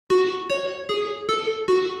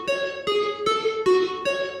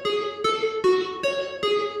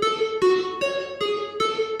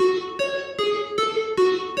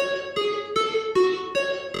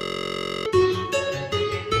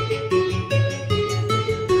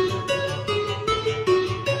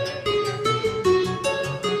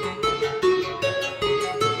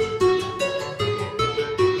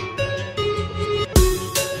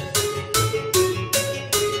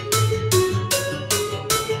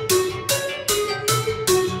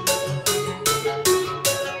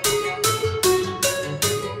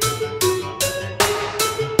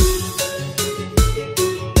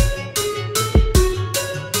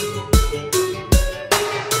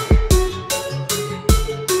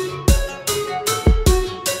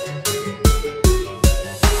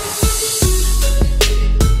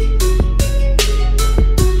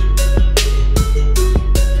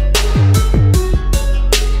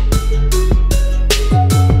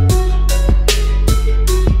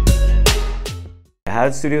how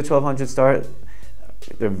did Studio 1200 start?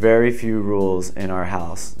 There are very few rules in our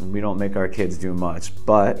house. We don't make our kids do much,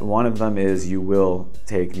 but one of them is you will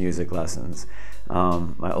take music lessons.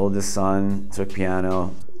 My oldest son took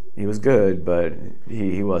piano. He was good, but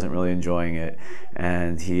he wasn't really enjoying it.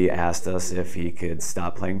 And he asked us if he could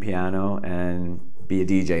stop playing piano and be a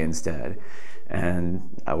DJ instead.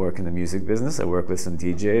 And I work in the music business. I work with some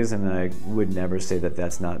DJs, and I would never say that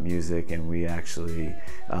that's not music. And we actually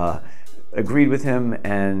agreed with him,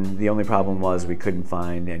 and the only problem was we couldn't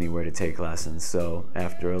find anywhere to take lessons. So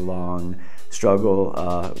after a long struggle,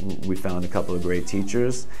 we found a couple of great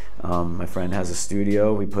teachers. My friend has a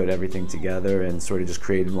studio. We put everything together and sort of just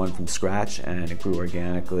created one from scratch, and it grew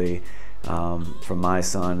organically from my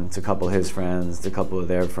son to a couple of his friends to a couple of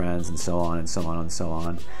their friends, and so on and so on and so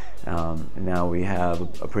on. And now we have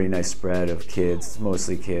a pretty nice spread of kids,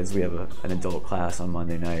 mostly kids. We have an adult class on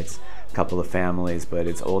Monday nights, a couple of families, but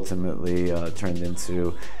it's ultimately turned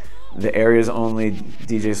into the area's only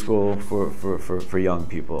DJ school for young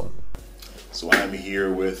people. So I'm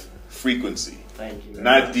here with Frequency. Thank you.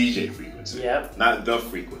 Not DJ Frequency. Yep. Not the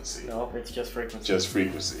Frequency. No, it's just Frequency. Just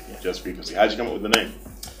Frequency. Yeah. Just Frequency. How'd you come up with the name?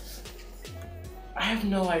 I have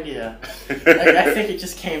no idea. I think it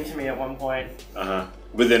just came to me at one point.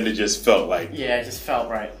 But then it just felt like. Yeah, it just felt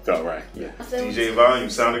right. Felt right. Yeah. DJ Volume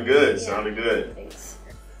sounded good. Yeah. Sounded good. Thanks.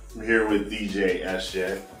 I'm here with DJ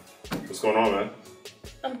SJ. What's going on, man?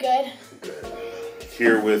 I'm good. Good.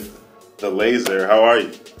 Here with the Laser. How are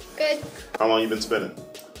you? Good. How long you been spinning?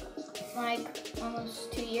 Like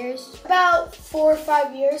almost 2 years. About 4 or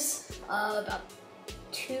 5 years. About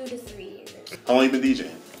 2 to 3 years. How long you been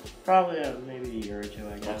DJing? Probably maybe a year or two,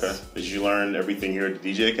 I guess. Okay. Did you learn everything here at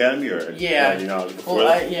the DJ Academy, or yeah, you know before well,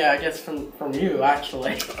 that? I guess from you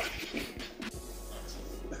actually.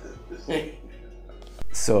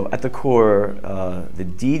 So at the core, the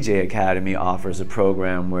DJ Academy offers a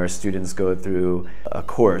program where students go through a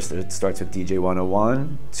course that starts with DJ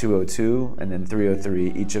 101, 202, and then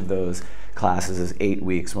 303. Each of those classes is 8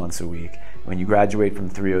 weeks, once a week. When you graduate from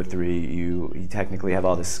 303, you technically have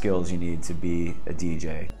all the skills you need to be a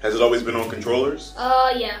DJ. Has it always been on controllers?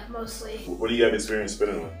 Yeah, mostly. What do you have experience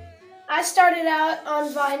spinning with? I started out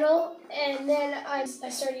on vinyl, and then I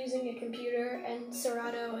started using a computer and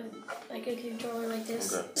Serato and like a controller like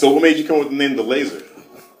this. Okay. So what made you come up with the name The Laser?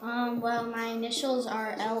 Well, my initials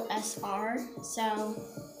are LSR, so,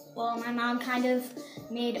 well, my mom kind of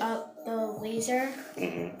made up the laser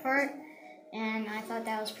part, and I thought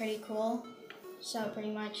that was pretty cool. So pretty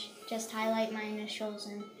much just highlight my initials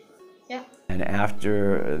and yeah. And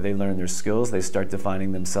after they learn their skills, they start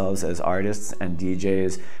defining themselves as artists and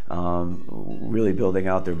DJs, really building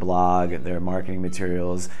out their blog, their marketing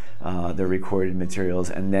materials, their recorded materials,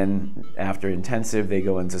 and then after intensive, they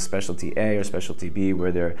go into specialty A or specialty B,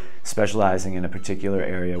 where they're specializing in a particular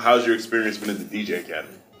area. How's your experience been at the DJ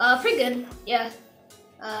Academy? Pretty good, yeah.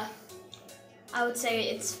 I would say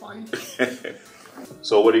it's fun.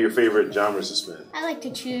 So what are your favorite genres to spin? I like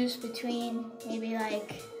to choose between maybe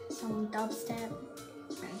like some dubstep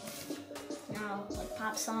and, you know, like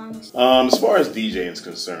pop songs. As far as DJing is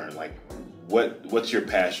concerned, like what's your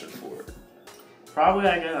passion for it? Probably,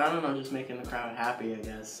 I guess, I don't know, just making the crowd happy, I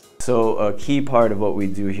guess. So a key part of what we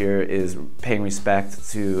do here is paying respect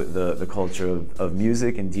to the culture of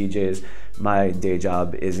music and DJs. My day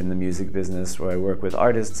job is in the music business, where I work with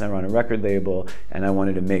artists. I run a record label, and I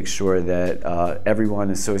wanted to make sure that everyone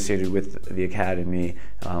associated with the Academy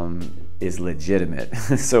is legitimate.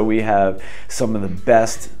 So we have some of the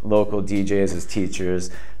best local DJs as teachers.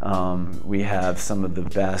 We have some of the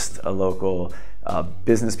best local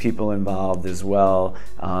business people involved as well,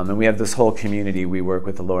 and we have this whole community. We work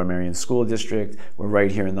with the Lower Merion School District. We're right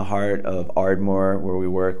here in the heart of Ardmore, where we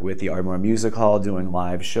work with the Ardmore Music Hall doing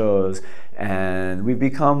live shows, and we've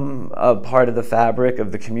become a part of the fabric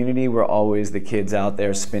of the community. We're always the kids out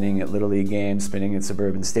there spinning at Little League games, spinning at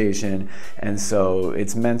Suburban Station, and so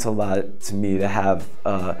it's meant a lot to me to have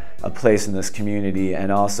a place in this community,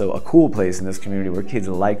 and also a cool place in this community where kids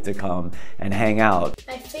like to come and hang out.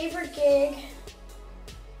 My favorite gig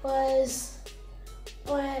was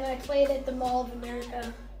when I played at the Mall of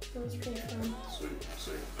America. It was pretty fun. Sweet,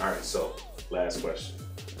 sweet. All right, so last question.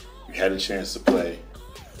 You had a chance to play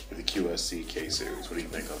with the QSC K Series. What do you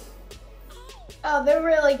think of them? Oh, they're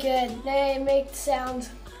really good. They make sound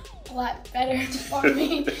a lot better for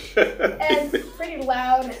me. And pretty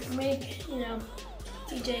loud and make, you know,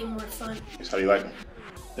 DJing more fun. How do you like them?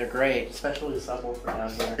 They're great, especially the subwoofer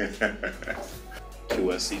down there.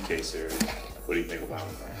 QSC K Series. What do you think about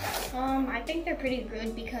them? I think they're pretty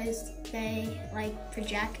good because they like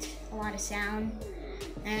project a lot of sound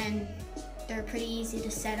and they're pretty easy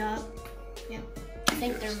to set up. Yeah. I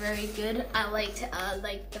think they're very good. I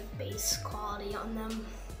like the bass quality on them.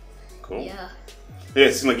 Cool. Yeah. Yeah,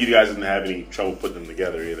 it seems like you guys didn't have any trouble putting them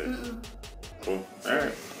together either. Cool. All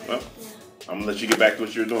right. Well, I'm gonna let you get back to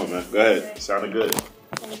what you're doing, man. Go ahead. Sounded good.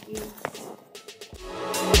 Thank you.